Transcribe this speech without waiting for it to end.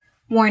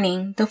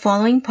Warning, the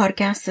following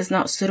podcast is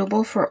not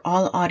suitable for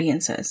all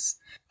audiences.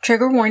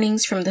 Trigger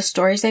warnings from the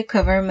stories I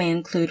cover may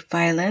include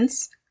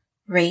violence,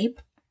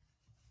 rape,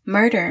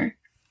 murder,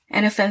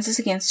 and offenses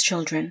against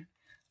children.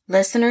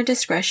 Listener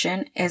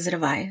discretion is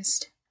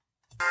advised.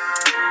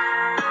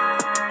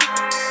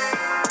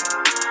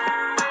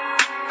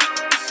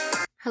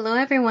 Hello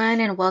everyone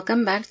and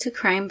welcome back to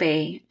Crime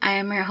Bay. I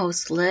am your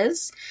host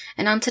Liz,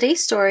 and on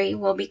today's story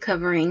we'll be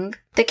covering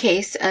the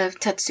case of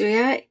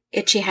Tatsuya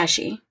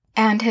Ichihashi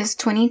and his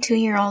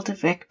 22-year-old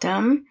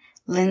victim,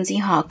 Lindsay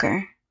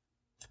Hawker.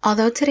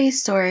 Although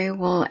today's story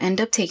will end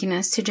up taking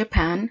us to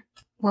Japan,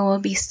 we will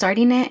be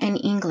starting it in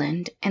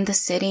England in the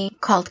city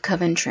called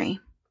Coventry,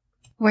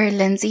 where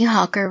Lindsay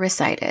Hawker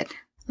resided.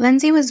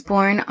 Lindsay was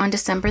born on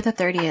December the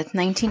 30th,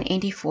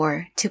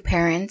 1984, to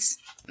parents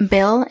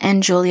Bill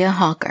and Julia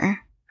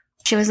Hawker.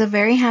 She was a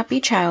very happy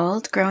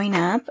child growing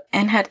up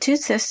and had two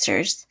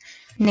sisters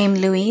named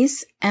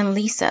Louise and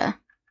Lisa.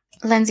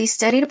 Lindsay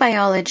studied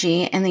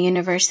biology in the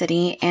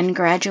university and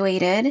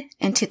graduated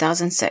in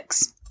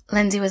 2006.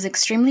 Lindsay was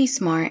extremely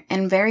smart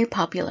and very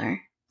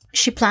popular.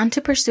 She planned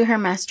to pursue her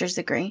master's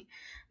degree,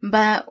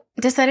 but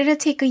decided to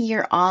take a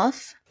year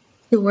off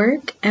to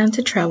work and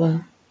to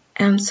travel.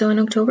 And so in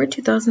October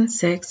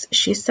 2006,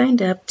 she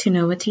signed up to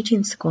Nova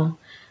Teaching School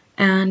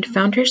and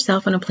found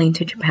herself on a plane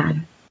to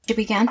Japan. She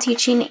began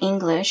teaching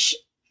English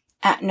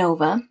at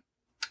Nova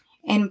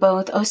in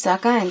both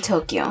Osaka and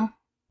Tokyo.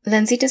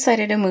 Lindsay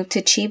decided to move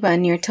to Chiba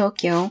near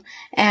Tokyo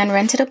and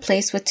rented a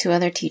place with two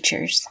other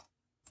teachers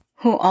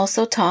who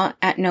also taught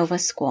at Nova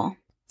School.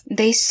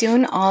 They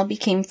soon all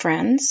became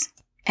friends,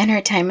 and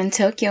her time in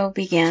Tokyo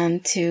began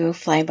to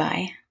fly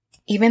by.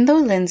 Even though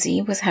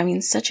Lindsay was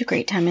having such a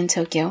great time in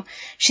Tokyo,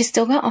 she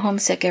still got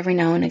homesick every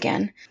now and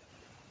again.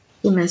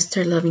 She missed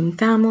her loving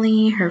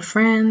family, her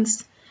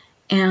friends,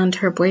 and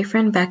her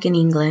boyfriend back in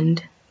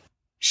England.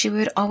 She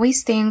would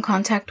always stay in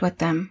contact with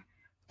them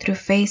through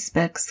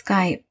Facebook,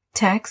 Skype,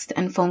 text,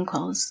 and phone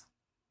calls.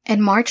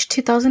 In March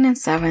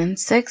 2007,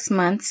 6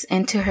 months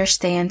into her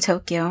stay in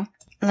Tokyo,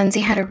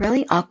 Lindsay had a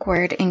really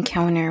awkward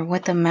encounter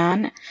with a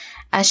man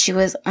as she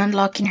was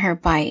unlocking her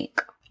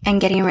bike and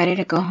getting ready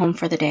to go home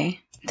for the day.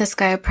 This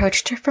guy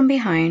approached her from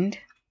behind.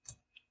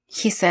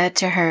 He said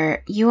to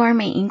her, "You are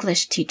my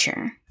English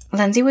teacher."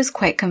 Lindsay was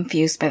quite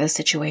confused by the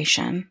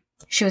situation.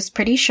 She was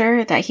pretty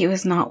sure that he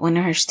was not one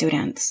of her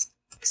students,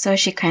 so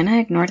she kinda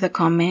ignored the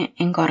comment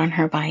and got on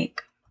her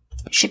bike.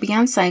 She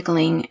began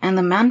cycling and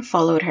the man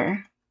followed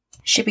her.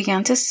 She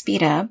began to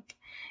speed up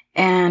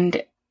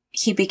and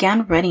he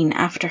began running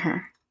after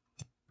her.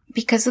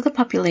 Because of the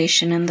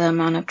population and the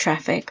amount of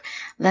traffic,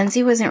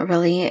 Lindsay wasn't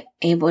really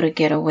able to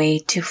get away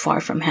too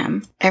far from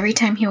him. Every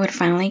time he would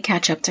finally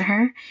catch up to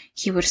her,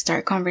 he would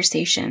start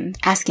conversations,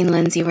 asking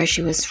Lindsay where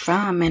she was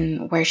from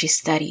and where she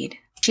studied.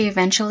 She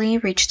eventually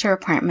reached her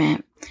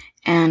apartment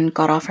and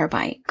got off her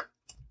bike.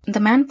 The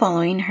man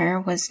following her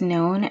was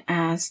known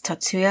as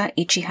Tatsuya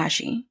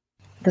Ichihashi.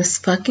 This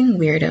fucking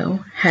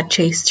weirdo had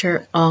chased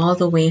her all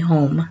the way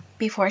home.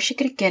 Before she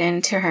could get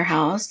into her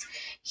house,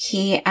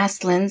 he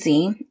asked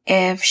Lindsay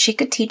if she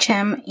could teach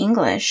him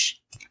English,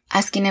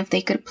 asking if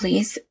they could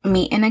please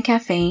meet in a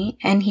cafe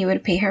and he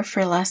would pay her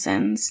for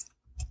lessons.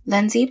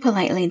 Lindsay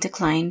politely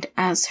declined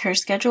as her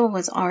schedule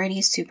was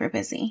already super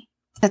busy.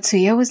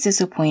 Tatsuya was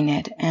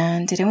disappointed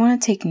and didn't want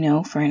to take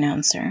no for an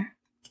answer.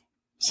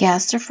 He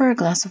asked her for a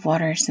glass of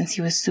water since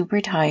he was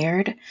super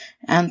tired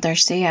and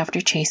thirsty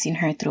after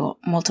chasing her through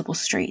multiple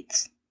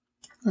streets.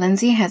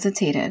 Lindsay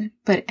hesitated,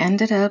 but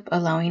ended up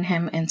allowing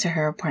him into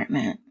her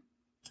apartment.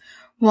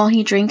 While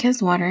he drank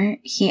his water,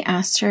 he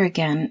asked her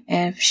again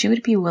if she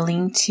would be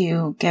willing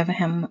to give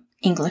him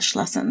English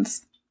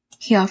lessons.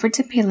 He offered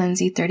to pay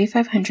Lindsay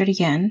 3,500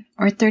 yen,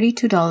 or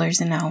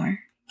 $32 an hour.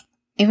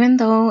 Even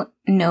though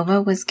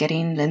Nova was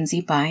getting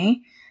Lindsay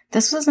by,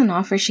 this was an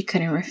offer she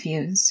couldn't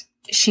refuse.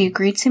 She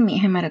agreed to meet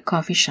him at a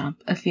coffee shop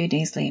a few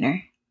days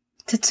later.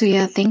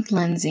 Tatsuya thanked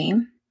Lindsay,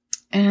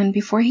 and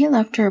before he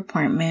left her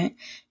apartment,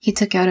 he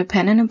took out a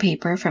pen and a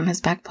paper from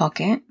his back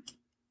pocket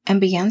and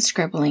began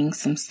scribbling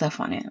some stuff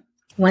on it.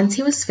 Once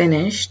he was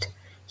finished,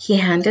 he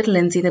handed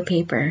Lindsay the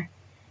paper,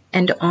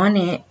 and on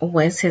it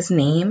was his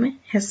name,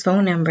 his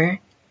phone number,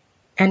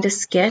 and a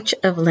sketch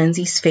of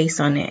Lindsay's face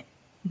on it.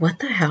 What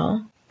the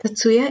hell?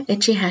 Tatsuya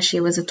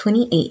Ichihashi was a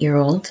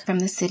 28-year-old from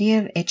the city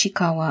of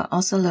Ichikawa,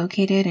 also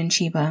located in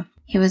Chiba.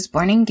 He was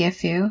born in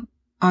Gifu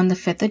on the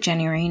 5th of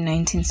January,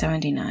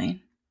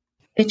 1979.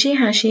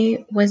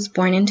 Ichihashi was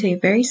born into a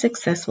very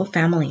successful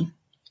family.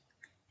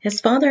 His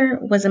father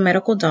was a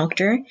medical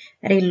doctor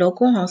at a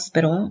local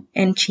hospital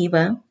in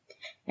Chiba,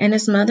 and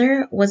his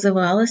mother was a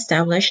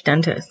well-established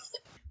dentist.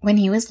 When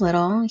he was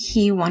little,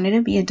 he wanted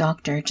to be a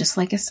doctor just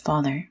like his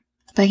father,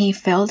 but he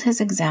failed his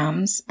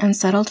exams and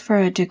settled for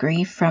a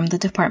degree from the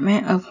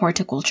Department of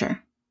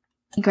Horticulture.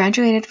 He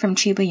graduated from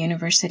Chiba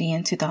University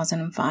in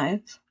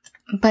 2005,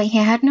 but he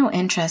had no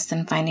interest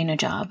in finding a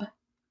job.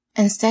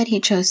 Instead, he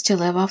chose to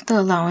live off the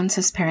allowance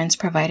his parents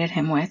provided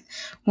him with,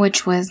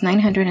 which was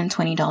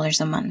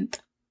 $920 a month.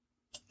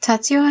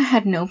 Tatsuya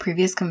had no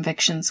previous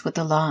convictions with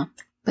the law,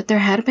 but there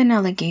had been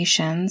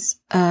allegations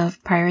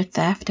of prior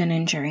theft and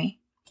injury.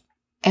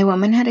 A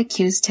woman had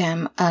accused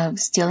him of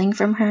stealing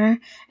from her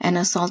and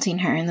assaulting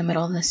her in the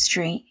middle of the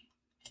street,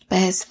 but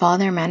his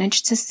father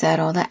managed to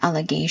settle the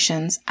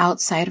allegations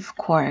outside of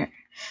court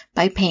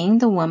by paying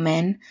the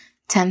woman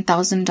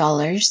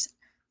 $10,000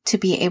 to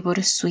be able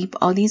to sweep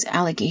all these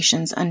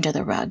allegations under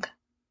the rug.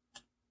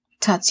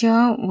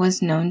 Tatsuya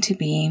was known to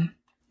be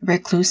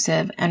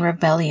reclusive and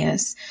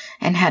rebellious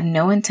and had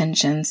no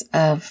intentions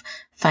of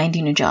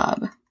finding a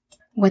job.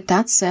 With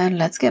that said,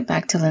 let's get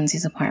back to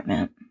Lindsay's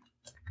apartment.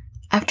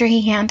 After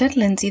he handed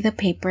Lindsay the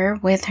paper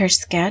with her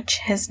sketch,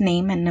 his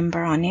name and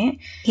number on it,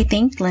 he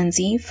thanked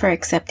Lindsay for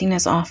accepting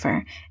his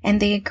offer, and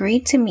they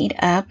agreed to meet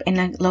up in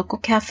a local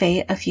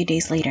cafe a few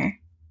days later.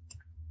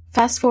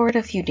 Fast forward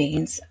a few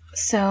days.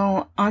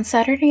 So, on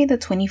Saturday the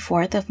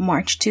 24th of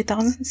March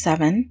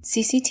 2007,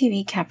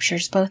 CCTV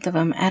captures both of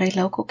them at a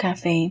local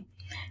cafe,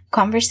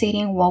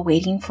 conversating while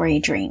waiting for a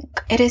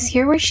drink. It is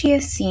here where she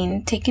is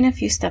seen taking a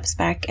few steps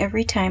back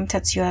every time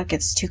Tatsuya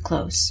gets too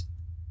close.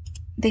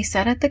 They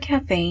sat at the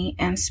cafe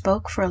and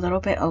spoke for a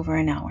little bit over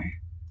an hour.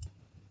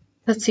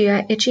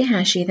 Tatsuya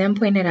Ichihashi then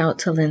pointed out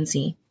to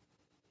Lindsay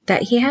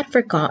that he had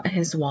forgot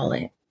his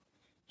wallet.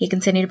 He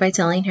continued by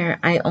telling her,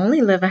 "I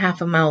only live a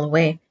half a mile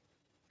away.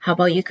 How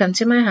about you come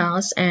to my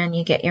house and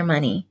you get your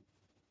money?"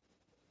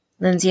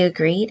 Lindsay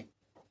agreed,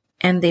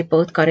 and they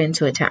both got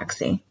into a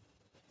taxi.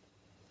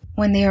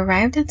 When they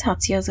arrived at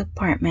Tatsuya's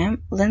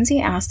apartment,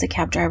 Lindsay asked the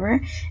cab driver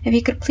if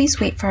he could please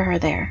wait for her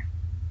there.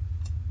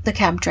 The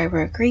cab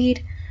driver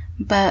agreed,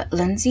 but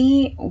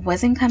Lindsay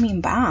wasn't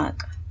coming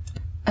back.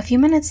 A few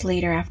minutes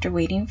later, after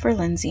waiting for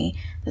Lindsay,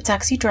 the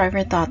taxi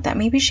driver thought that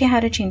maybe she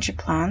had a change of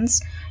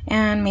plans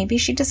and maybe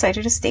she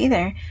decided to stay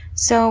there.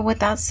 So with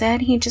that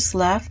said, he just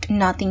left,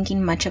 not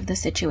thinking much of the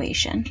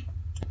situation.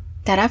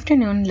 That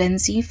afternoon,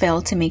 Lindsay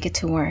failed to make it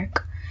to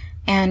work.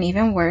 And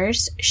even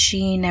worse,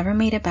 she never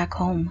made it back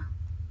home.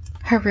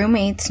 Her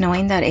roommates,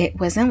 knowing that it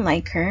wasn't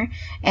like her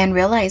and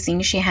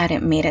realizing she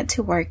hadn't made it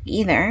to work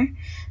either,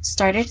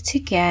 started to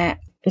get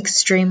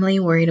extremely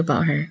worried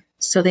about her.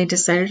 So they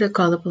decided to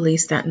call the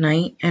police that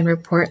night and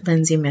report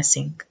Lindsay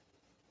missing.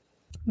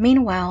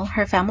 Meanwhile,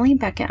 her family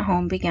back at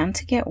home began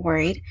to get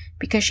worried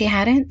because she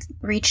hadn't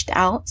reached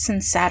out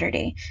since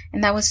Saturday,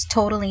 and that was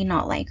totally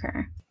not like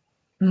her.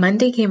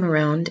 Monday came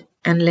around,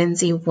 and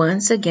Lindsay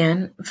once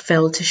again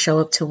failed to show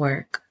up to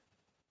work.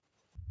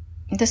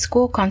 The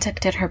school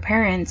contacted her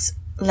parents,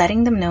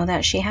 letting them know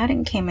that she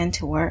hadn't came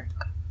into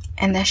work,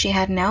 and that she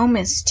had now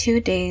missed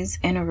 2 days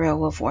in a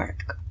row of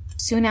work.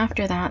 Soon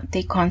after that,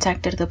 they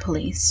contacted the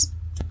police.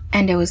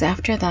 And it was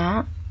after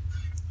that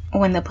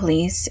when the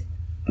police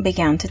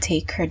began to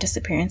take her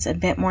disappearance a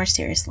bit more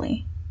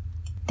seriously.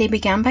 They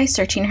began by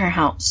searching her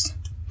house,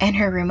 and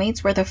her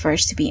roommates were the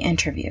first to be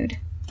interviewed.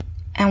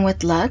 And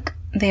with luck,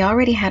 they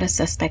already had a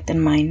suspect in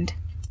mind.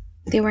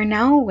 They were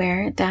now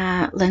aware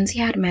that Lindsay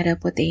had met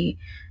up with a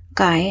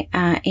guy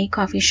at a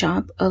coffee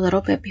shop a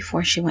little bit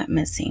before she went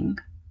missing.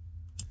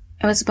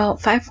 It was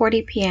about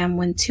 5:40 p.m.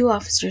 when 2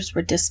 officers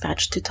were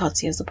dispatched to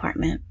Tatsuya's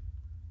apartment.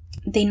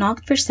 They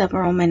knocked for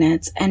several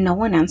minutes and no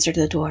one answered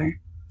the door.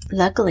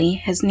 Luckily,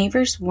 his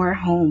neighbors were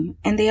home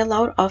and they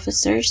allowed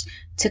officers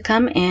to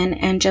come in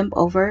and jump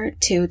over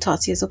to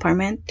Tatsuya's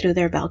apartment through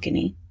their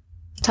balcony.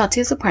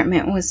 Tatsuya's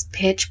apartment was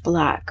pitch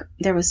black.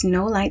 There was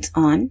no lights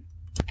on,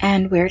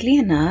 and weirdly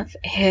enough,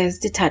 his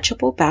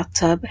detachable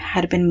bathtub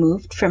had been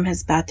moved from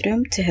his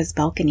bathroom to his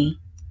balcony.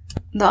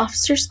 The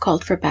officers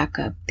called for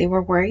backup. They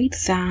were worried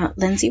that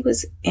Lindsay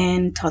was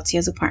in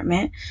Tatsuya's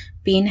apartment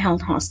being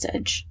held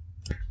hostage.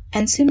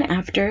 And soon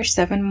after,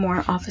 7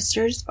 more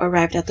officers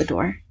arrived at the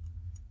door.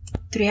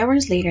 3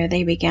 hours later,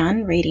 they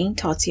began raiding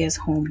Tatsuya's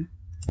home.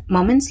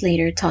 Moments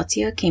later,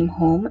 Tatsuya came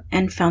home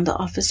and found the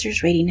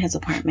officers raiding his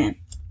apartment.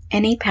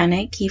 In a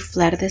panic, he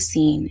fled the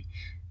scene.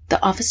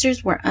 The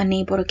officers were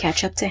unable to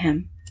catch up to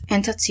him,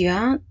 and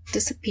Tatsuya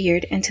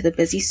disappeared into the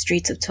busy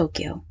streets of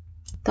Tokyo.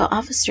 The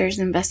officers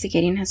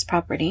investigating his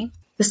property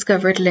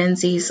discovered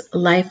Lindsay's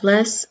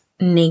lifeless,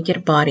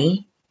 naked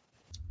body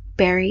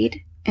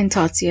buried in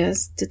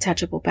Tatsuya's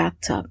detachable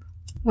bathtub,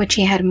 which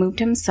he had moved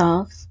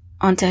himself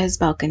onto his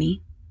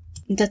balcony.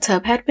 The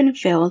tub had been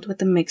filled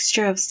with a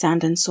mixture of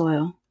sand and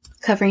soil,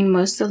 covering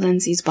most of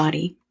Lindsay's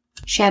body.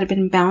 She had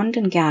been bound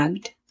and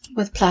gagged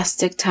with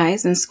plastic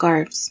ties and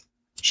scarves.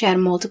 She had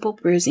multiple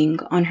bruising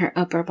on her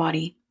upper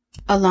body.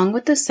 Along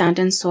with the sand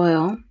and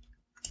soil,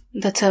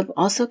 the tub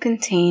also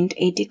contained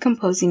a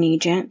decomposing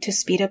agent to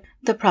speed up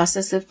the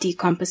process of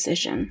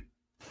decomposition.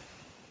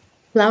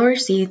 Flower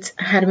seeds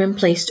had been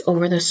placed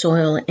over the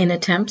soil in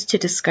attempts to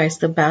disguise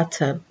the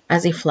bathtub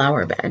as a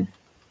flower bed.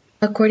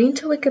 According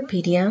to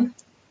Wikipedia,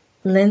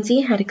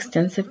 Lindsay had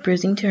extensive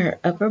bruising to her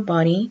upper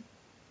body.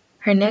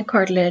 Her neck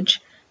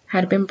cartilage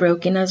had been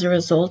broken as a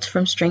result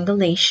from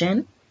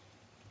strangulation,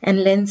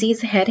 and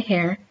Lindsay's head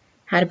hair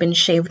had been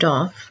shaved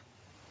off.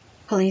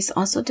 Police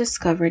also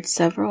discovered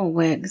several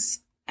wigs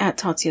at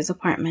Tatsuya's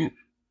apartment.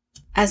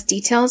 As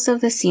details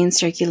of the scene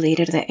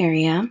circulated the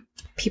area,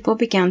 people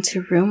began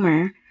to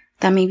rumor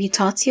that maybe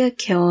Tatsuya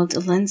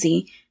killed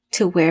Lindsay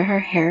to wear her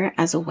hair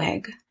as a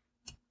wig.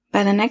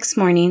 By the next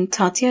morning,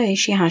 Tatsuya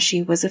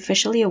Ichihashi was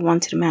officially a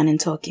wanted man in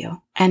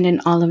Tokyo and in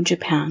all of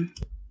Japan.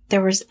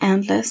 There was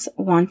endless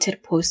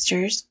wanted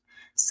posters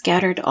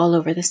scattered all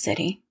over the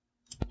city.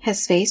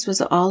 His face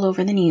was all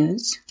over the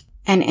news,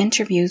 and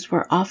interviews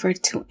were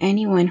offered to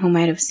anyone who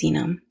might have seen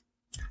him.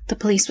 The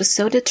police was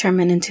so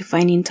determined into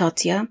finding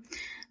Tatsuya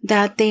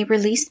that they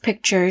released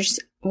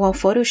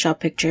Photoshop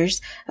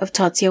pictures of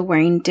Tatsuya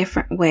wearing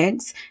different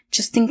wigs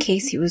just in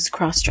case he was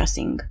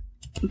cross-dressing.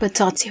 But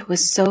Tatsuya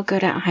was so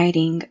good at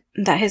hiding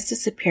that his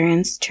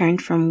disappearance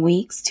turned from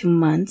weeks to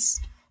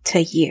months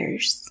to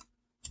years.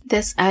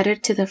 This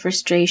added to the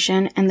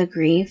frustration and the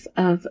grief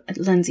of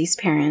Lindsay's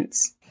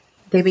parents.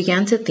 They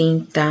began to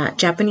think that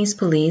Japanese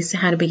police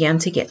had begun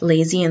to get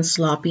lazy and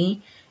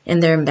sloppy in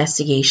their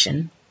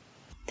investigation.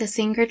 This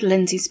angered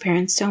Lindsay's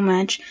parents so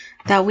much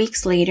that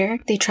weeks later,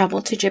 they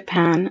traveled to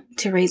Japan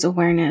to raise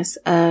awareness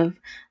of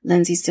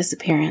Lindsay's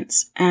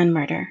disappearance and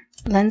murder.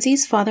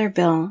 Lindsay's father,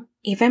 Bill,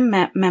 even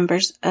met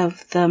members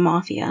of the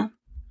mafia,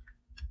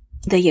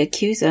 the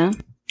Yakuza,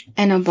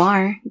 in a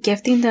bar,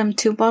 gifting them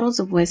 2 bottles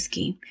of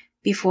whiskey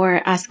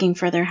before asking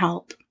for their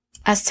help.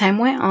 As time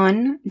went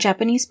on,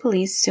 Japanese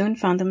police soon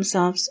found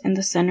themselves in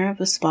the center of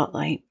the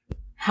spotlight.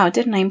 How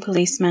did 9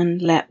 policemen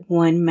let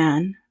one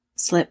man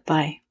slip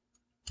by?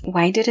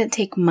 Why did it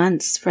take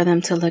months for them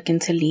to look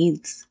into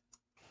leads?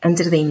 And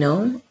did they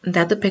know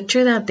that the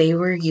picture that they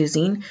were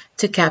using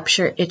to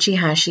capture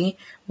Ichihashi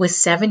was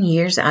 7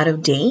 years out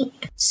of date?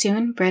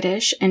 Soon,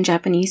 British and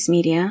Japanese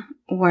media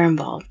were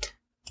involved.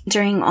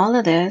 During all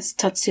of this,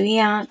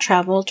 Tatsuya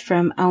traveled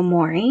from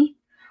Aomori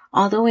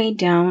all the way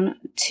down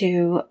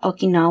to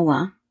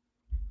Okinawa,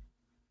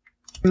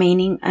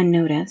 remaining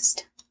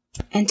unnoticed.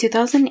 In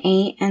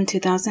 2008 and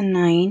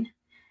 2009,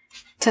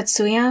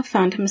 Tatsuya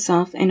found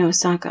himself in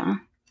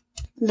Osaka,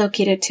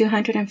 located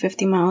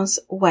 250 miles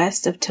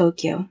west of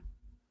Tokyo.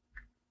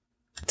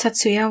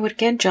 Tatsuya would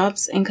get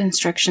jobs in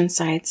construction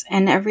sites,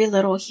 and every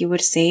little he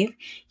would save,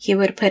 he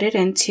would put it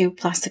into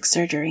plastic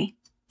surgery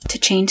to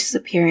change his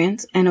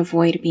appearance and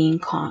avoid being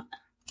caught.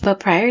 But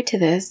prior to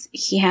this,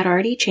 he had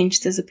already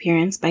changed his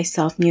appearance by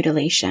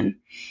self-mutilation.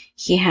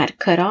 He had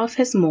cut off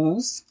his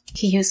moles,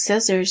 he used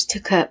scissors to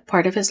cut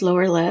part of his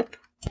lower lip,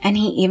 and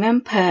he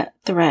even put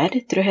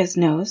thread through his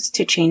nose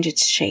to change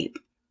its shape.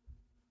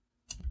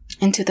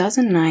 In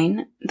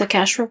 2009, the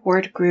cash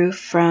reward grew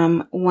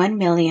from 1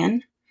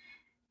 million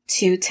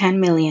to 10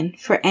 million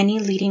for any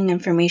leading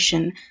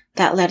information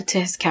that led to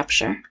his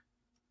capture.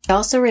 He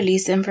also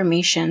released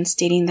information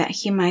stating that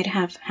he might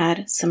have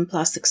had some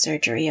plastic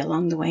surgery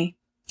along the way,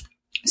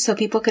 so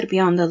people could be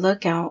on the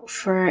lookout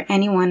for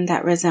anyone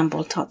that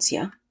resembled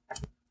Tatsuya.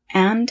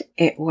 And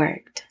it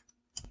worked.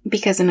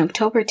 Because in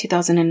October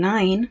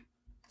 2009,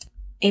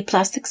 a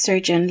plastic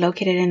surgeon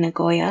located in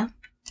Nagoya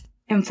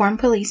informed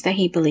police that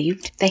he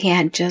believed that he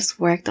had just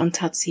worked on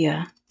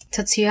Tatsuya.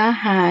 Tatsuya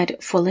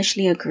had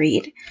foolishly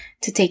agreed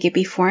to take a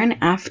before and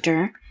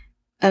after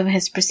of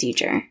his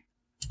procedure,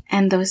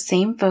 and those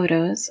same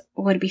photos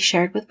would be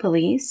shared with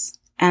police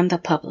and the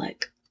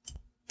public.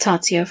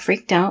 Tatsuya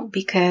freaked out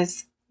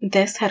because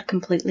this had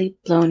completely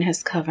blown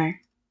his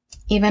cover.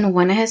 Even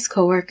one of his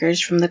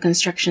co-workers from the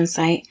construction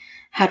site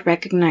had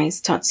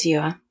recognized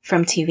Tatsuya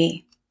from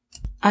TV.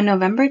 On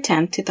November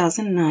 10,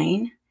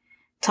 2009,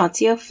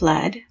 Tatsuya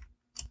fled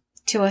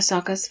to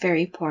Osaka's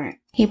ferry port.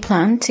 He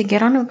planned to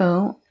get on a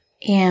boat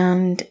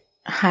and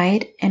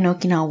hide in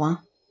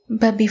Okinawa.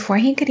 But before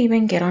he could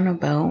even get on a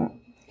boat,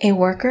 a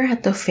worker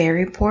at the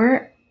ferry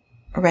port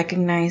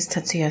recognized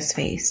Tatsuya's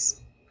face.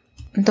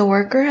 The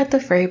worker at the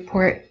ferry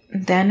port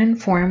then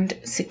informed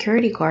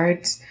security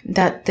guards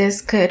that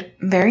this could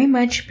very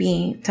much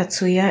be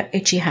Tatsuya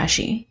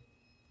Ichihashi.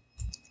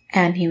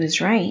 And he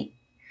was right.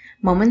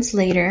 Moments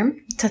later,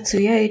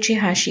 Tatsuya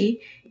Ichihashi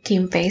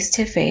came face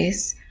to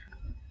face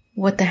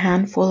with a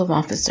handful of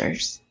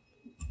officers.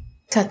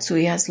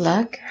 Tatsuya's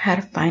luck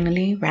had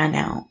finally ran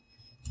out.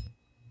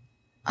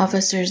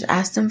 Officers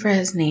asked him for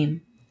his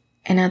name,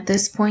 and at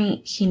this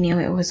point, he knew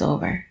it was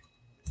over.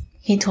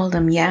 He told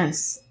them,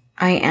 "Yes,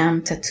 I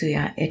am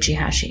Tatsuya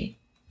Ichihashi."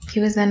 He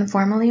was then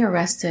formally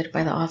arrested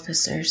by the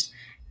officers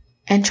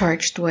and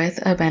charged with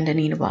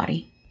abandoning a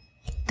body.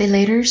 They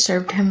later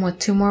served him with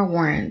 2 more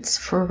warrants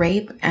for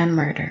rape and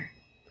murder,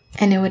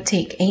 and it would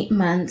take 8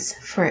 months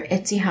for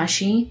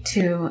Ichihashi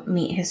to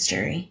meet his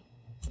jury.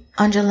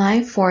 On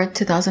July 4,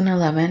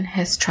 2011,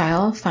 his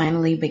trial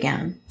finally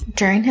began.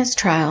 During his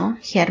trial,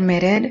 he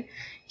admitted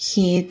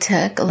he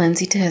took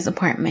Lindsay to his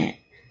apartment.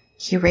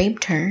 He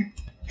raped her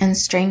and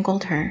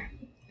strangled her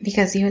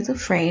because he was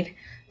afraid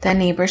that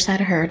neighbors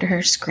had heard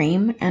her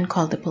scream and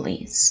called the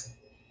police.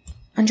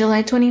 On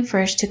July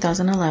 21st,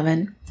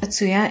 2011,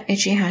 Tatsuya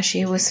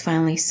Ichihashi was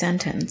finally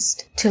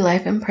sentenced to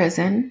life in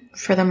prison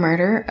for the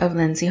murder of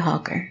Lindsay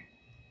Hawker.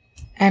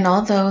 And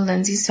although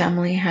Lindsay's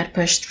family had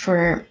pushed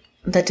for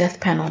the death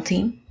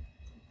penalty,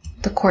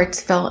 the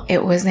courts felt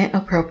it wasn't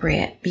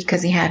appropriate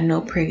because he had no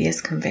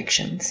previous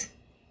convictions.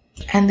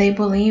 And they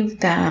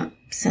believed that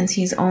since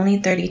he's only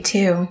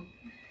 32,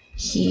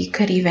 he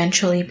could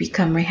eventually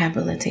become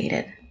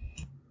rehabilitated.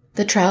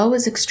 The trial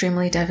was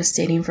extremely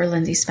devastating for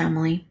Lindsay's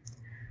family.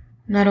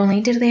 Not only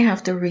did they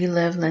have to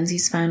relive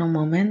Lindsay's final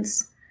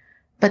moments,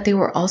 but they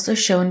were also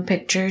shown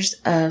pictures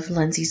of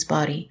Lindsay's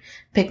body,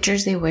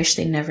 pictures they wish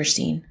they'd never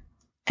seen.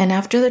 And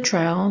after the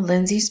trial,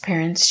 Lindsay's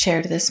parents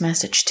shared this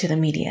message to the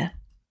media.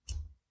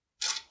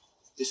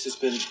 This has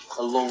been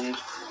a long,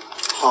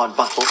 hard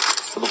battle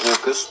for the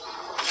Hawkers,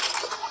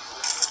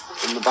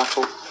 and the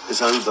battle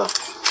is over.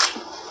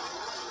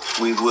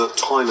 We've worked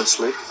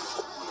tirelessly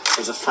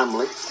as a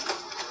family.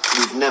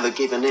 We've never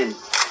given in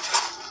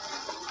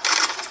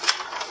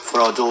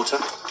for our daughter.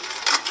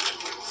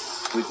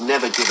 We've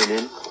never given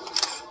in.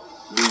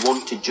 We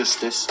wanted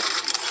justice,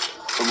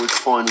 and we've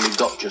finally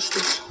got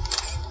justice.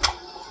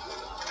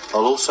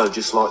 I'll also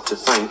just like to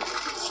thank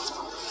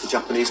the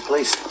Japanese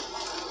police.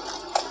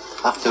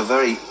 After a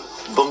very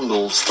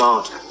bungled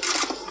start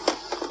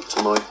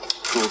to my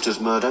daughter's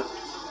murder,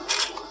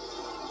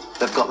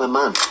 they've got their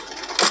man.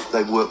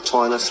 They've worked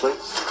tirelessly,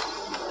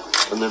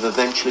 and they've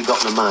eventually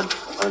got the man.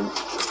 And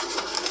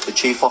the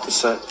chief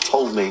officer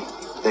told me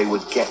they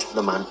would get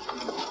the man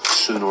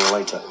sooner or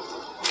later.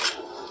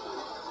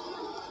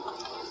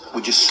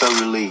 We're just so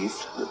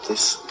relieved that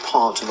this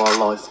part of our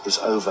life is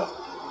over.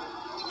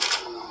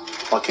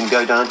 I can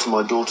go down to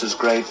my daughter's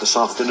grave this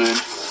afternoon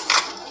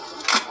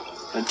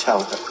and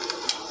tell her.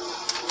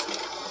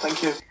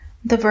 Thank you.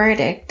 The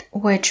verdict,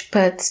 which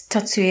puts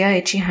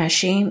Tatsuya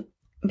Ichihashi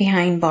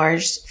behind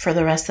bars for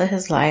the rest of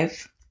his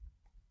life,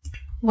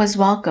 was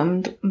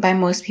welcomed by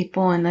most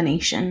people in the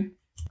nation,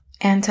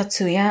 and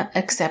Tatsuya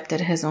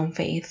accepted his own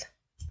faith.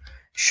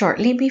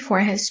 Shortly before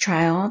his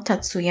trial,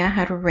 Tatsuya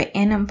had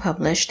written and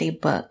published a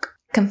book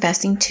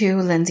confessing to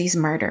Lindsay's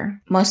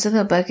murder, most of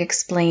the book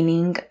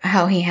explaining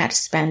how he had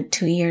spent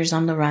 2 years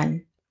on the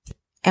run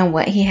and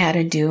what he had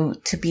to do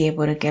to be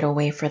able to get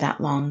away for that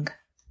long.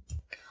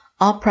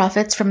 All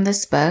profits from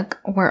this book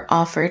were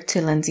offered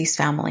to Lindsay's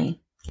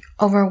family.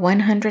 Over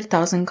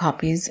 100,000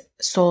 copies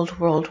sold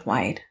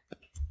worldwide.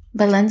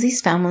 But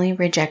Lindsay's family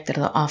rejected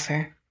the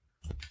offer.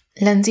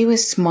 Lindsay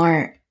was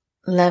smart,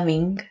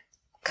 loving,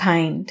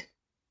 kind,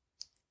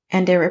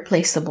 and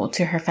irreplaceable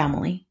to her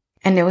family.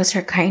 And it was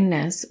her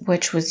kindness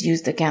which was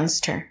used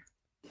against her.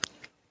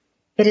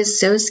 It is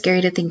so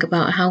scary to think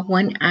about how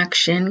one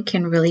action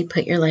can really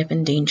put your life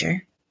in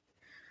danger.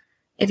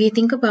 If you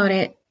think about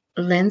it,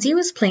 Lindsay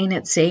was playing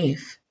it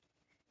safe.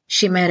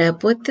 She met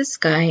up with this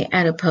guy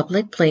at a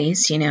public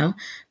place,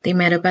 They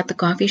met up at the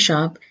coffee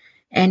shop,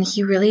 and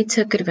he really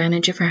took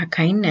advantage of her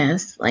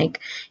kindness.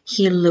 Like,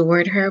 he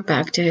lured her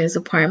back to his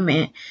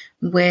apartment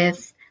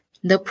with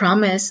the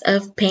promise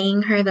of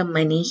paying her the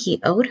money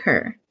he owed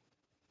her.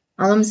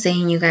 All I'm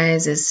saying, you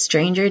guys, is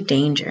stranger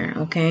danger,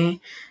 okay?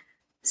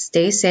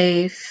 Stay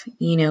safe,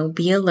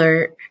 be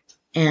alert,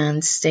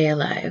 and stay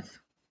alive.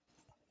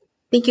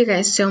 Thank you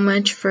guys so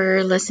much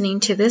for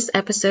listening to this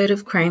episode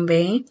of Crime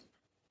Bay.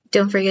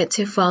 Don't forget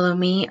to follow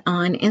me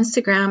on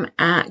Instagram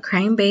at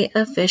Crime Bay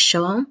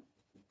Official.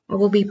 I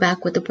will be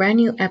back with a brand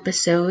new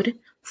episode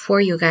for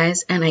you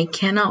guys, and I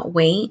cannot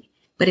wait.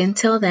 But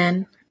until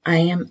then, I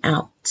am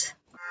out.